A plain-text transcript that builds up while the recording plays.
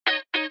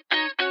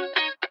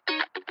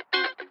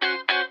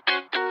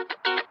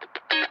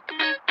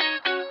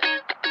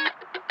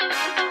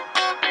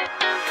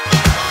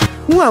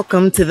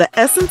Welcome to the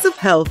Essence of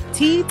Health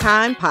Tea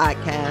Time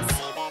Podcast.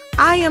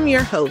 I am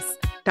your host,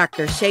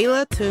 Dr.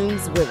 Shayla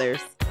Toombs Withers.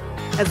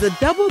 As a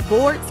double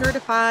board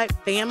certified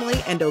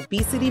family and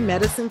obesity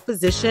medicine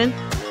physician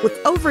with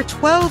over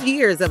 12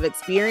 years of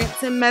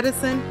experience in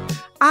medicine,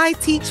 I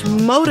teach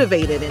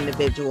motivated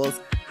individuals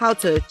how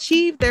to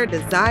achieve their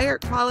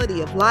desired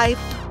quality of life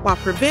while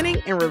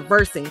preventing and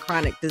reversing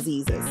chronic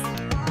diseases.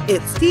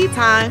 It's tea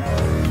time.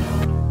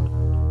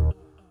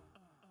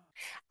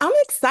 I'm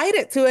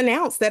excited to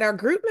announce that our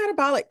group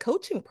metabolic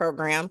coaching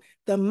program,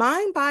 the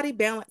Mind Body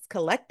Balance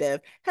Collective,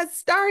 has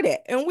started,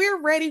 and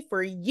we're ready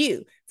for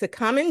you to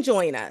come and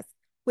join us.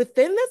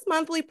 Within this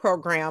monthly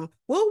program,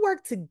 we'll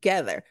work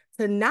together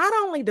to not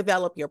only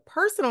develop your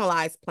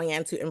personalized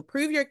plan to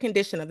improve your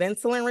condition of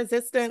insulin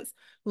resistance,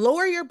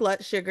 lower your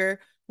blood sugar,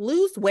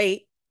 lose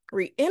weight,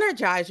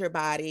 re-energize your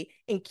body,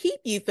 and keep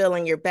you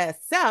feeling your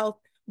best self,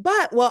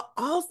 but will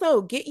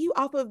also get you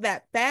off of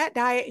that fat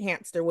diet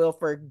hamster wheel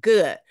for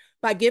good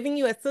by giving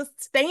you a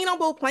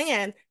sustainable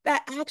plan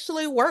that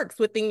actually works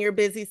within your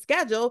busy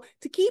schedule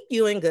to keep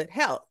you in good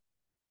health.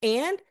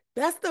 And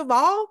best of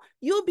all,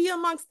 you'll be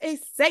amongst a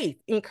safe,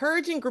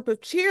 encouraging group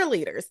of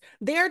cheerleaders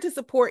there to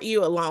support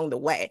you along the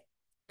way.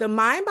 The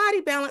Mind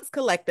Body Balance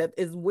Collective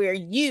is where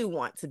you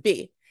want to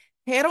be.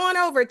 Head on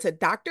over to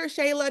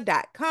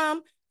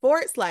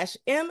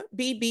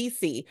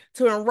drshayla.com/MBBC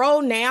to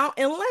enroll now,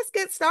 and let's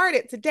get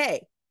started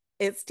today.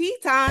 It's tea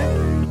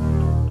time.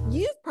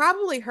 You've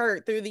probably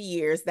heard through the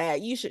years that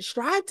you should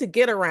strive to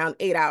get around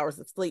 8 hours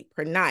of sleep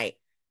per night.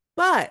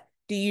 But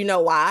do you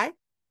know why?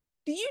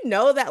 Do you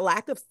know that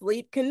lack of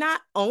sleep can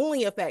not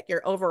only affect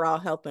your overall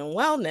health and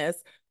wellness,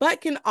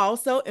 but can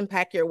also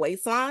impact your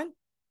waistline?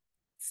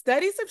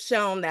 Studies have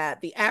shown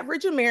that the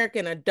average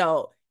American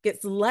adult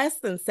gets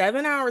less than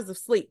 7 hours of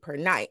sleep per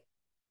night.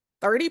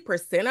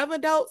 30% of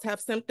adults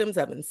have symptoms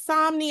of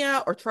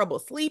insomnia or trouble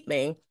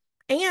sleeping,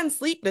 and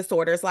sleep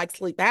disorders like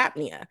sleep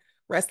apnea,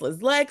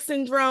 restless leg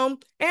syndrome,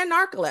 and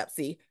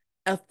narcolepsy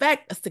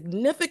affect a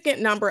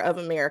significant number of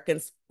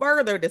Americans,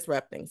 further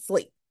disrupting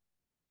sleep.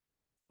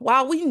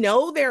 While we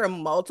know there are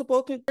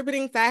multiple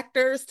contributing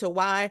factors to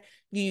why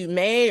you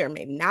may or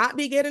may not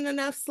be getting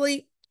enough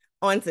sleep,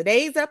 on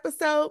today's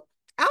episode,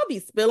 I'll be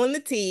spilling the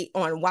tea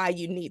on why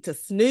you need to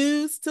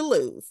snooze to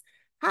lose,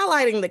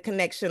 highlighting the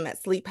connection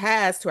that sleep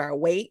has to our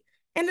weight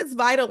and its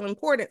vital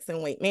importance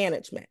in weight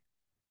management.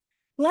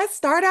 Let's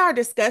start our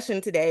discussion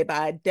today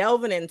by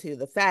delving into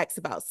the facts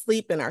about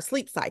sleep and our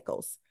sleep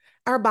cycles.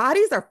 Our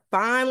bodies are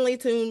finely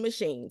tuned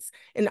machines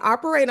and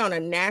operate on a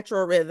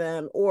natural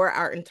rhythm, or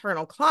our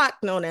internal clock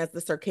known as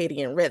the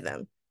circadian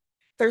rhythm.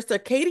 The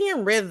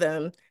circadian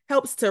rhythm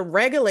helps to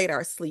regulate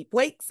our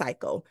sleep-wake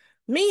cycle,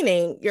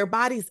 meaning your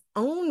body's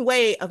own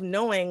way of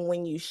knowing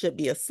when you should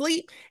be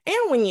asleep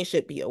and when you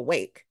should be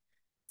awake.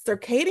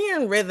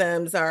 Circadian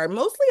rhythms are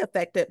mostly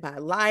affected by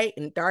light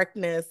and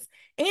darkness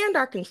and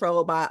are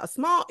controlled by a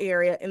small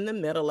area in the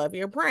middle of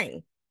your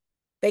brain.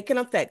 They can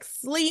affect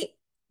sleep,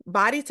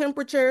 body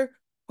temperature,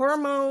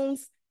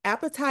 hormones,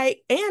 appetite,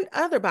 and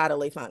other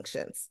bodily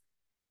functions.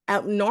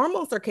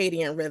 Abnormal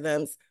circadian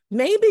rhythms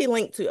may be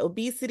linked to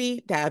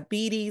obesity,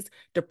 diabetes,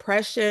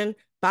 depression,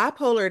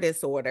 bipolar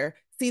disorder,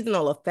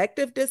 seasonal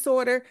affective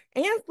disorder,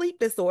 and sleep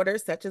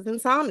disorders such as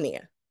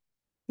insomnia.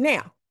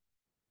 Now,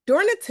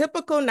 during a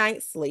typical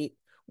night's sleep,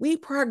 we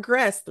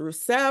progress through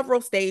several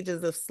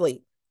stages of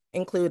sleep,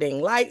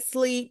 including light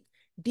sleep,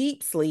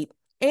 deep sleep,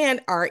 and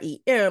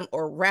REM,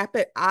 or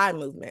rapid eye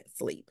movement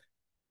sleep.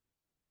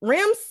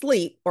 REM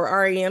sleep, or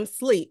REM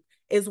sleep,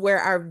 is where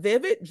our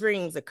vivid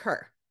dreams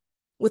occur.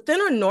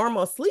 Within a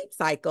normal sleep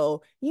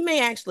cycle, you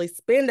may actually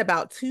spend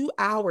about 2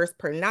 hours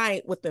per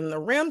night within the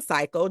REM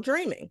cycle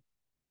dreaming.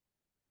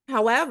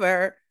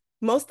 However,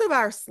 most of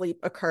our sleep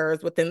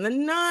occurs within the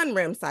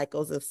non-REM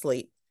cycles of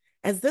sleep,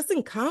 as this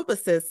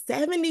encompasses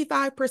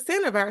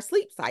 75% of our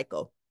sleep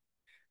cycle.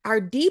 Our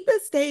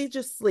deepest stage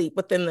of sleep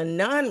within the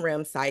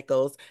non-REM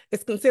cycles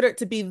is considered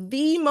to be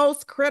the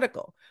most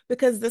critical,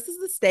 because this is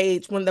the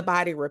stage when the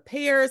body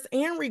repairs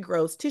and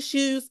regrows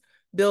tissues,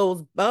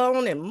 builds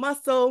bone and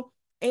muscle,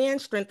 and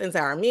strengthens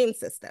our immune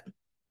system.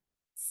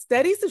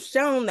 Studies have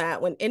shown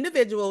that when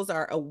individuals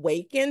are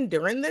awakened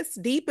during this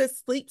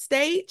deepest sleep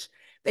stage,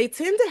 they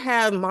tend to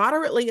have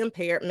moderately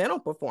impaired mental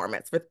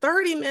performance for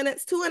 30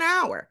 minutes to an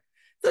hour.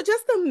 So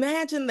just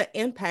imagine the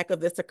impact of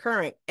this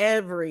occurring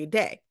every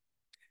day.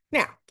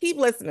 Now, keep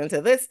listening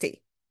to this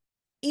tea.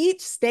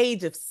 Each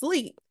stage of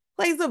sleep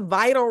plays a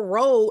vital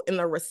role in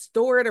the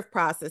restorative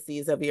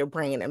processes of your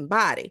brain and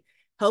body,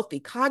 healthy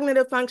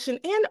cognitive function,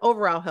 and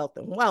overall health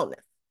and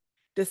wellness.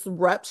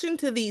 Disruption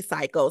to these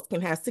cycles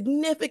can have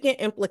significant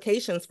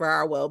implications for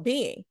our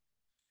well-being.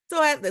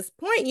 So at this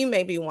point, you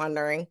may be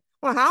wondering,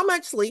 well, how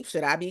much sleep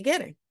should I be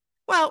getting?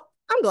 Well,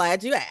 I'm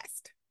glad you asked.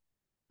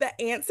 The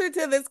answer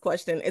to this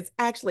question is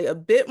actually a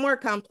bit more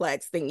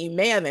complex than you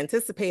may have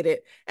anticipated,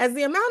 as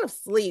the amount of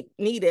sleep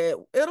needed,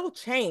 it'll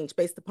change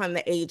based upon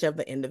the age of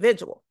the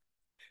individual.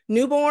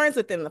 Newborns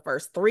within the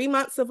first 3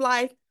 months of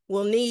life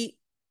will need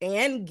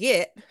and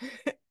get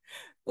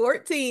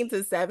 14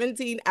 to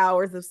 17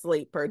 hours of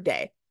sleep per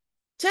day.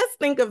 Just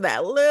think of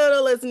that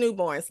littlest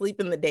newborn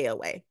sleeping the day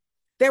away.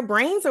 Their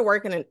brains are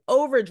working in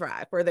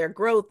overdrive for their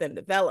growth and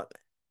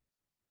development.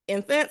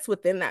 Infants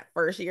within that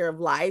first year of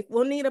life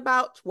will need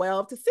about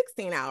 12 to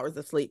 16 hours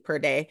of sleep per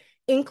day,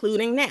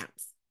 including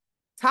naps.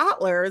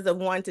 Toddlers of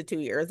 1 to 2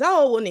 years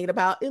old will need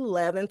about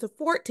 11 to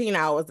 14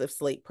 hours of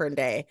sleep per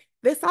day.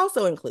 This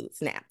also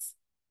includes naps.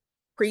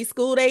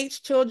 Preschool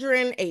age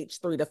children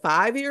aged 3 to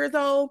 5 years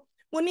old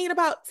will need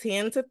about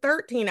 10 to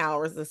 13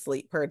 hours of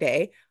sleep per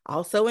day,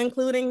 also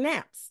including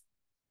naps.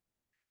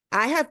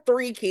 I have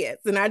 3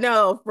 kids, and I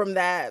know from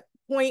that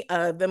point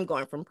of them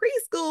going from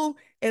preschool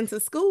into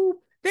school,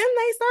 then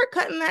they start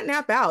cutting that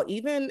nap out,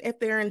 even if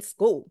they're in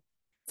school.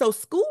 So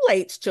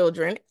school-age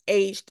children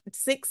aged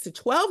 6 to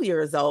 12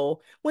 years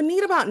old will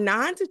need about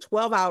 9 to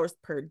 12 hours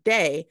per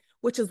day,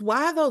 which is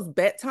why those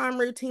bedtime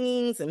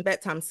routines and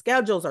bedtime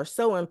schedules are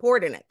so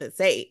important at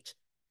this age.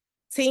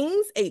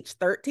 Teens aged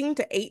 13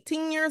 to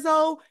 18 years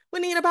old will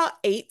need about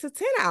 8 to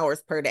 10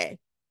 hours per day.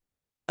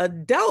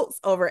 Adults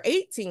over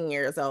 18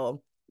 years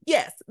old,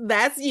 yes,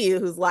 that's you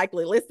who's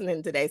likely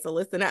listening today, so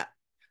listen up.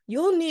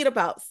 You'll need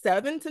about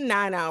 7 to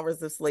 9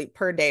 hours of sleep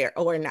per day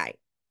or night.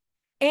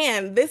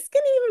 And this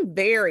can even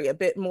vary a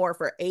bit more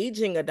for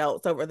aging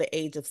adults over the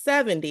age of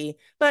 70,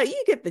 but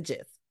you get the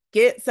gist.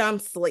 Get some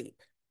sleep.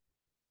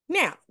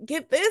 Now,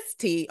 get this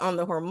tea on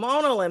the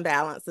hormonal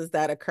imbalances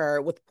that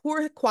occur with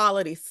poor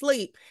quality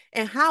sleep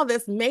and how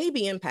this may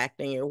be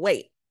impacting your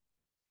weight.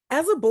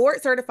 As a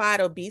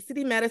board-certified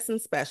obesity medicine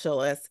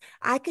specialist,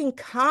 I can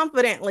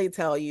confidently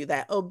tell you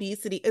that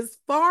obesity is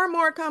far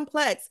more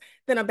complex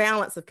than a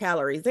balance of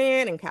calories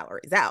in and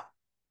calories out.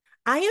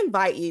 I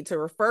invite you to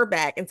refer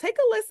back and take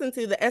a listen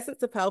to the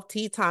Essence of Health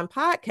Tea Time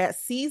podcast,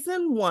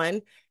 Season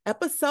 1,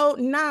 Episode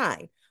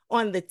 9,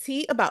 on the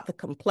tea about the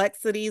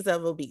complexities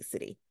of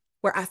obesity,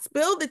 where I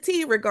spilled the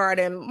tea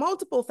regarding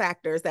multiple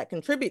factors that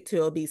contribute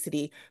to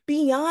obesity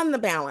beyond the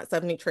balance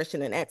of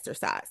nutrition and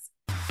exercise.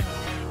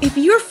 If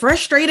you're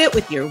frustrated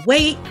with your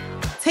weight,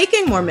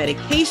 taking more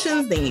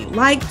medications than you'd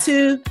like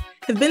to,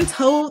 have been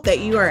told that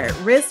you are at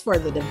risk for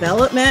the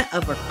development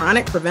of a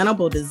chronic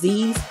preventable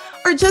disease,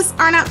 or just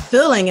are not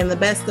feeling in the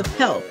best of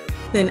health,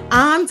 then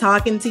I'm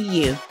talking to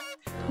you.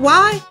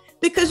 Why?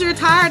 Because you're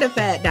tired of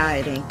fat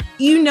dieting.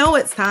 You know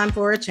it's time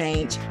for a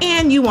change,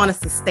 and you want a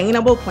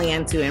sustainable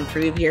plan to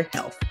improve your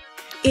health.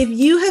 If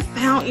you have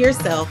found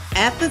yourself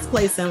at this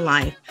place in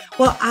life,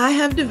 well, I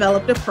have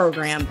developed a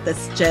program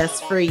that's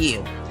just for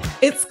you.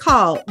 It's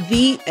called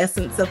The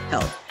Essence of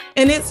Health,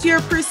 and it's your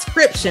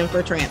prescription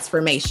for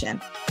transformation.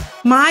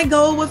 My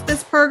goal with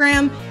this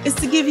program is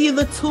to give you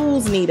the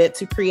tools needed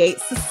to create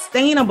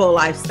sustainable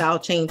lifestyle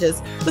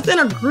changes within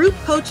a group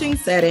coaching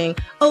setting,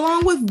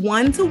 along with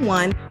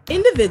one-to-one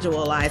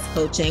individualized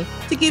coaching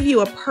to give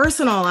you a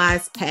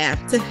personalized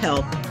path to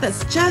health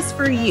that's just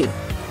for you.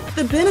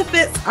 The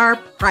benefits are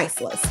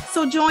priceless,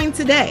 so join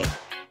today.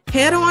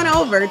 Head on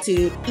over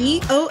to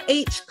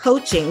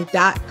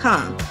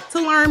eohcoaching.com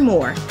to learn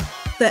more.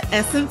 The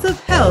essence of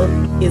health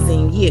is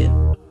in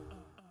you.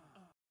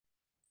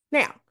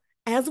 Now,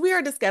 as we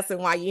are discussing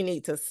why you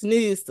need to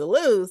snooze to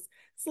lose,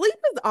 sleep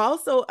is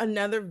also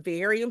another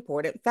very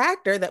important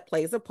factor that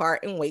plays a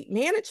part in weight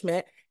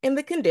management in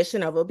the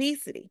condition of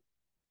obesity.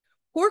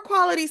 Poor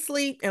quality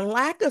sleep and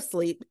lack of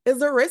sleep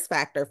is a risk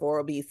factor for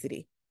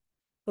obesity.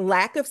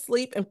 Lack of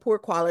sleep and poor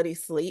quality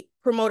sleep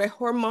promote a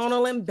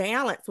hormonal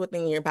imbalance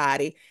within your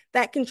body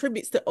that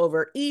contributes to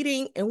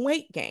overeating and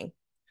weight gain.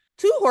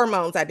 2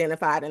 hormones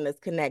identified in this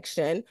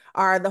connection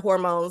are the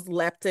hormones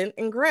leptin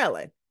and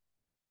ghrelin.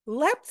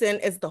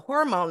 Leptin is the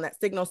hormone that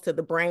signals to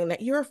the brain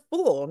that you're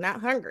full, not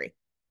hungry.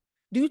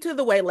 Due to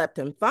the way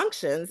leptin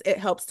functions, it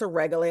helps to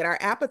regulate our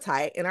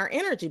appetite and our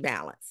energy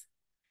balance.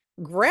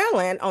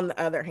 Ghrelin, on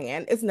the other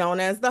hand, is known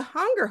as the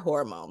hunger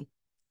hormone.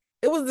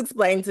 It was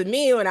explained to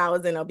me when I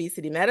was in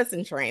obesity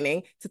medicine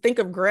training to think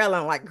of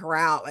ghrelin like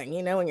growling,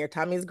 when your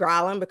tummy's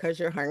growling because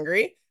you're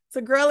hungry.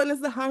 So ghrelin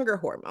is the hunger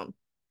hormone,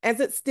 as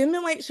it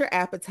stimulates your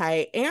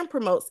appetite and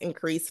promotes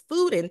increased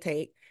food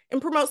intake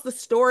and promotes the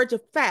storage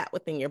of fat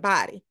within your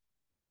body.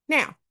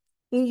 Now,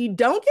 when you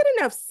don't get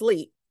enough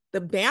sleep,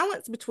 the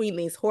balance between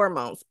these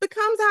hormones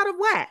becomes out of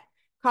whack,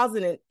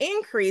 causing an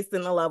increase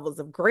in the levels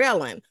of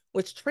ghrelin,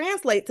 which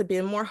translate to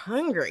being more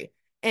hungry,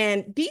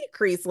 and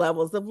decreased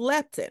levels of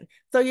leptin,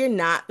 so you're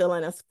not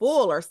feeling as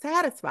full or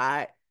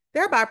satisfied,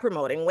 thereby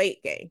promoting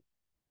weight gain.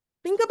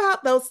 Think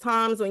about those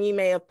times when you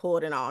may have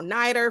pulled an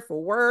all-nighter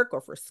for work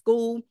or for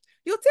school.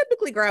 You'll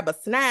typically grab a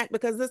snack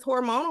because this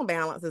hormonal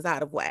balance is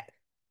out of whack.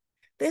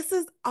 This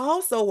is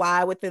also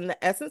why within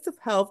the Essence of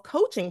Health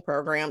coaching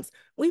programs,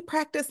 we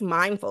practice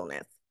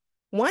mindfulness.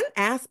 One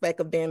aspect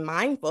of being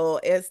mindful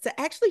is to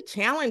actually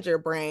challenge your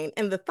brain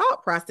and the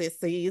thought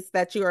processes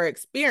that you are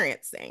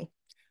experiencing.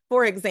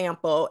 For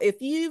example,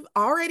 if you've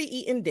already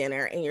eaten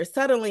dinner and you're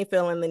suddenly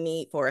feeling the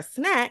need for a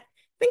snack,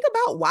 think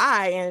about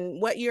why and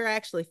what you're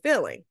actually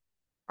feeling.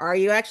 Are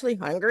you actually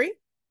hungry?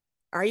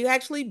 Are you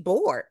actually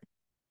bored?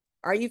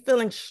 Are you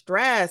feeling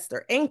stressed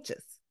or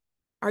anxious?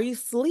 Are you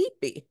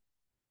sleepy?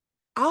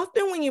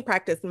 Often, when you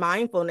practice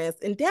mindfulness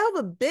and delve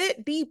a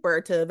bit deeper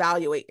to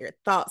evaluate your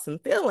thoughts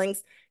and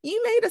feelings, you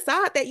may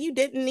decide that you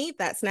didn't need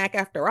that snack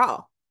after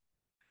all.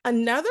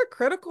 Another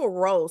critical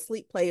role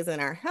sleep plays in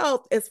our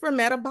health is for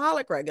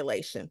metabolic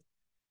regulation.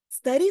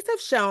 Studies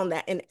have shown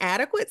that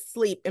inadequate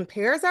sleep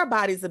impairs our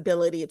body's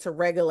ability to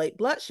regulate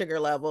blood sugar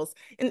levels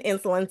and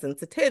insulin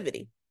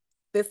sensitivity.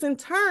 This in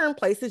turn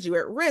places you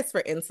at risk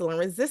for insulin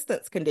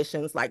resistance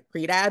conditions like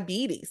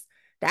prediabetes,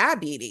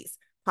 diabetes,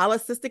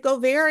 polycystic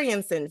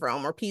ovarian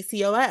syndrome or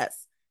PCOS,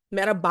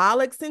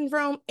 metabolic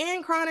syndrome,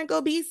 and chronic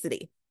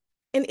obesity.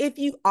 And if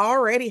you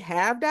already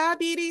have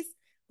diabetes,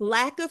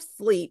 lack of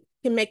sleep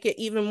can make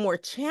it even more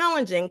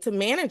challenging to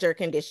manage your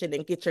condition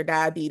and get your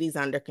diabetes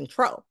under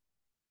control.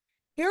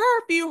 Here are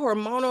a few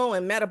hormonal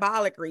and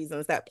metabolic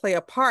reasons that play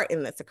a part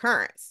in this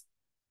occurrence.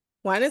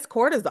 One is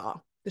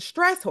cortisol, the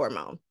stress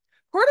hormone.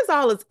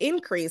 Cortisol is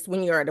increased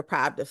when you are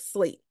deprived of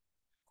sleep.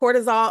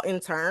 Cortisol, in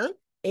turn,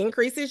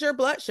 increases your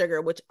blood sugar,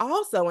 which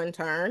also, in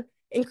turn,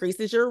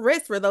 increases your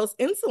risk for those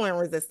insulin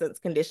resistance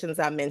conditions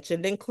I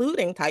mentioned,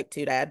 including type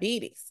 2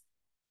 diabetes.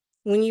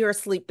 When you are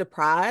sleep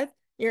deprived,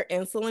 your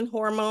insulin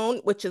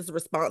hormone, which is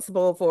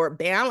responsible for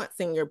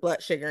balancing your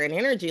blood sugar and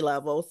energy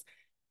levels,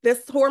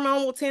 this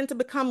hormone will tend to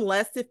become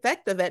less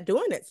effective at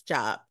doing its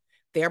job,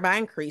 thereby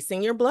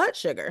increasing your blood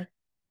sugar.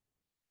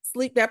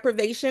 Sleep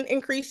deprivation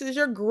increases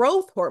your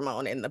growth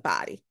hormone in the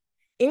body.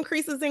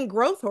 Increases in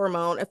growth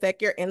hormone affect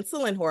your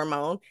insulin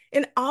hormone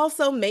and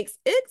also makes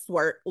its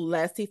work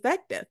less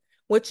effective,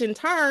 which in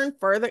turn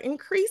further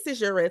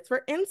increases your risk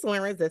for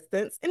insulin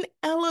resistance and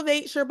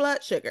elevates your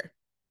blood sugar.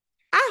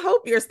 I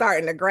hope you're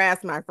starting to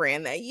grasp, my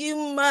friend, that you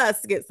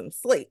must get some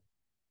sleep.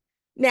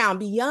 Now,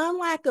 beyond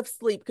lack of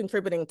sleep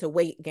contributing to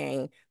weight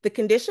gain, the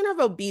condition of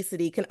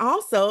obesity can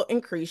also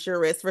increase your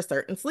risk for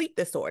certain sleep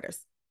disorders.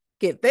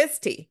 Get this,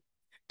 T.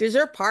 Does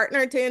your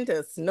partner tend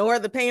to snore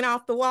the paint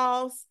off the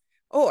walls?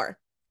 Or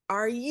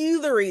are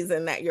you the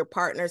reason that your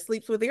partner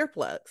sleeps with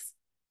earplugs?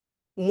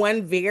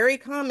 One very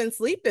common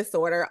sleep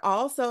disorder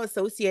also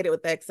associated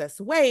with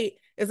excess weight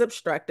is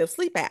obstructive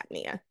sleep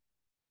apnea.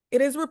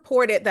 It is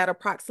reported that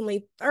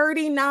approximately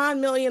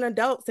 39 million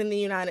adults in the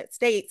United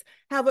States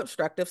have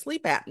obstructive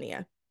sleep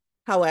apnea.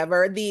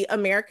 However, the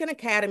American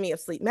Academy of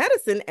Sleep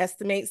Medicine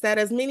estimates that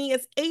as many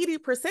as 80%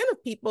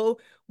 of people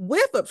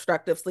with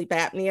obstructive sleep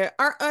apnea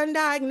are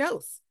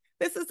undiagnosed.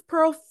 This is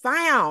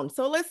profound.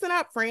 So listen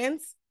up,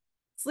 friends.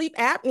 Sleep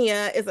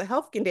apnea is a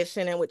health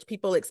condition in which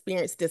people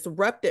experience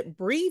disrupted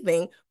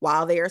breathing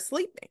while they are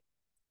sleeping.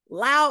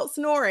 Loud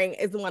snoring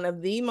is one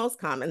of the most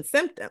common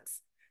symptoms.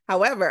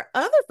 However,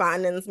 other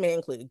findings may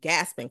include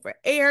gasping for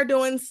air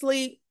during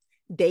sleep,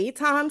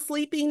 daytime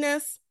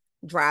sleepiness,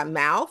 dry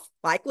mouth,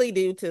 likely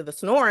due to the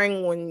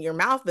snoring when your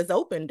mouth is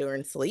open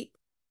during sleep,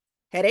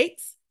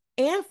 headaches,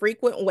 and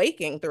frequent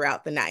waking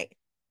throughout the night.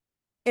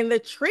 And the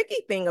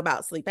tricky thing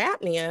about sleep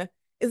apnea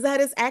is that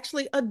it's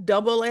actually a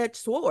double-edged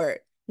sword,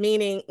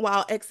 meaning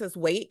while excess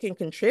weight can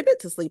contribute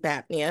to sleep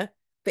apnea,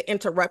 the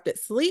interrupted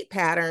sleep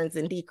patterns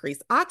and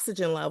decreased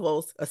oxygen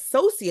levels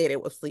associated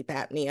with sleep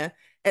apnea,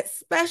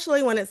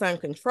 especially when it's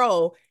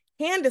uncontrolled,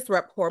 can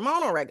disrupt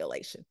hormonal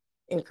regulation,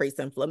 increase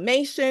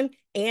inflammation,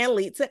 and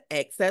lead to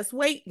excess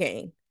weight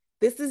gain.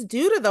 This is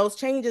due to those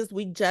changes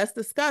we just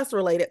discussed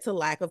related to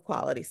lack of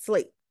quality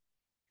sleep.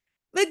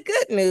 The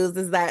good news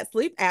is that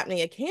sleep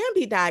apnea can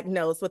be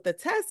diagnosed with a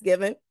test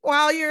given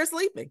while you're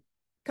sleeping,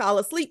 called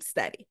a sleep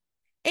study.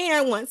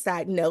 And once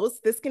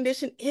diagnosed, this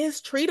condition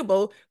is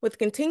treatable with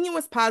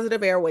continuous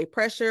positive airway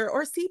pressure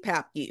or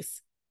CPAP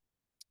use.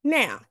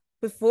 Now,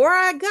 before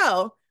I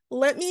go,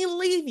 let me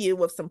leave you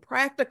with some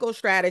practical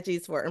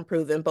strategies for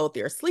improving both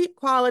your sleep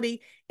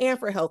quality and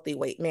for healthy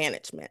weight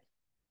management.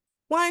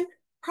 1,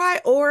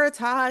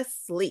 prioritize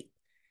sleep.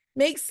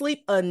 Make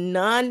sleep a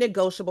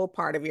non-negotiable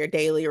part of your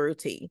daily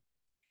routine.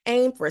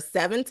 Aim for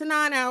 7 to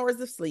 9 hours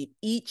of sleep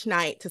each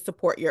night to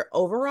support your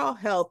overall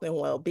health and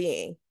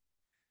well-being.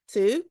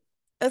 2,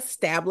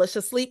 establish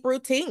a sleep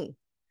routine.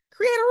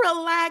 Create a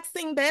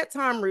relaxing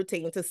bedtime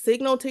routine to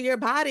signal to your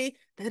body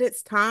that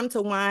it's time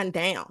to wind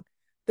down.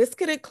 This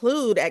could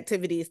include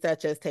activities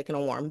such as taking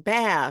a warm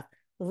bath,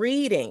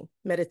 reading,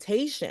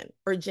 meditation,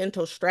 or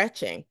gentle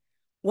stretching.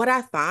 What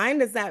I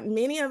find is that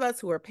many of us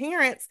who are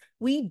parents,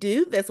 we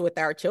do this with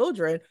our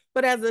children,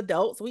 but as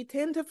adults, we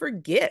tend to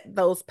forget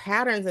those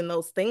patterns and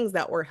those things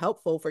that were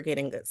helpful for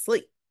getting good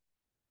sleep.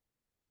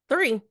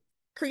 3,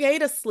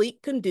 create a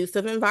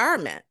sleep-conducive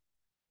environment.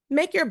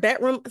 Make your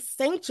bedroom a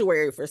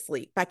sanctuary for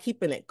sleep by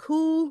keeping it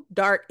cool,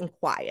 dark, and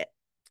quiet.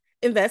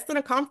 Invest in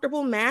a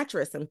comfortable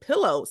mattress and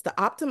pillows to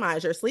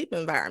optimize your sleep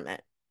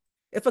environment.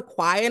 If a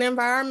quiet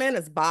environment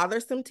is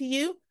bothersome to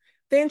you,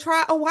 then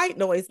try a white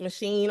noise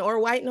machine or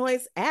white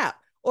noise app,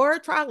 or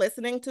try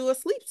listening to a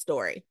sleep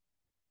story.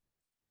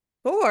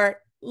 4,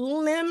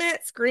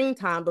 limit screen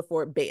time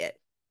before bed.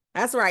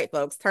 That's right,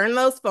 folks, turn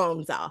those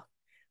phones off.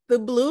 The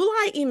blue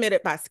light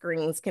emitted by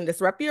screens can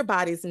disrupt your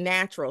body's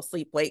natural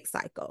sleep-wake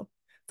cycle.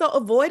 So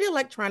avoid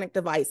electronic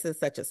devices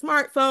such as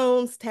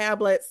smartphones,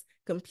 tablets,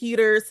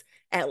 computers,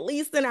 at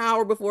least an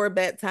hour before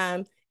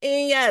bedtime,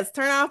 And yes,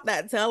 turn off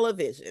that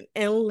television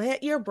and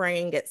let your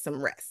brain get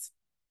some rest.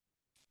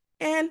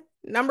 And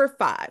number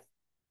 5,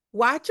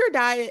 watch your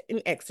diet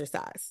and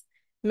exercise.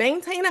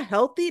 Maintain a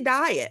healthy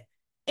diet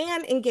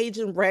and engage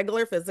in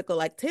regular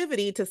physical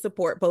activity to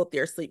support both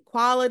your sleep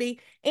quality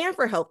and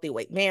for healthy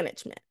weight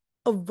management.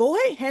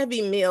 Avoid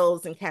heavy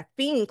meals and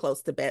caffeine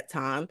close to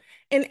bedtime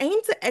and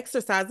aim to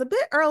exercise a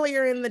bit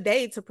earlier in the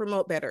day to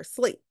promote better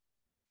sleep.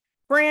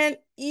 Friend,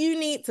 you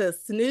need to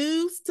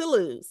snooze to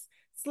lose.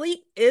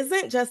 Sleep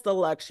isn't just a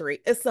luxury,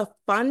 it's a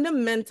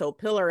fundamental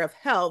pillar of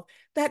health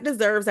that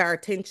deserves our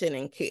attention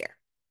and care.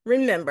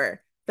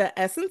 Remember, the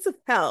essence of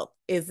health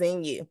is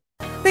in you.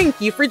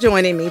 Thank you for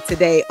joining me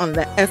today on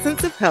the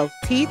Essence of Health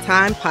Tea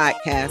Time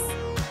podcast.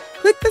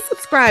 Click the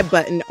subscribe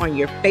button on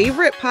your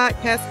favorite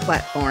podcast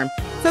platform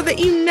so that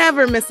you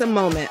never miss a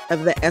moment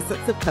of the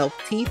Essence of Health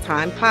Tea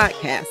Time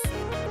podcast.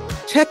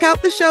 Check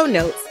out the show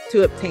notes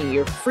to obtain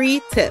your free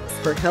tips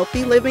for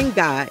healthy living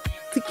guide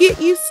to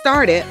get you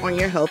started on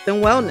your health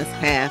and wellness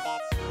path.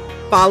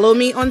 Follow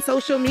me on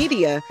social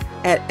media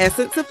at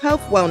Essence of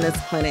Health Wellness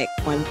Clinic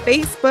on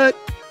Facebook,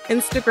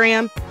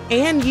 Instagram,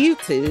 and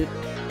YouTube,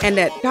 and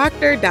at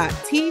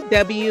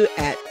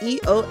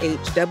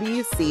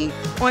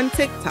dr.tw@EOHWC on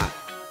TikTok.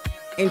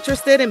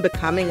 Interested in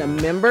becoming a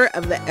member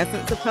of the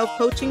Essence of Health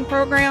coaching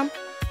program?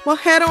 Well,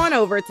 head on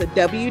over to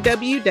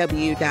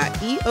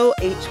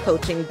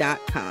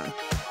www.eohcoaching.com.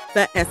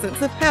 The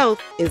essence of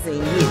health is in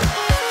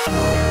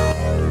you.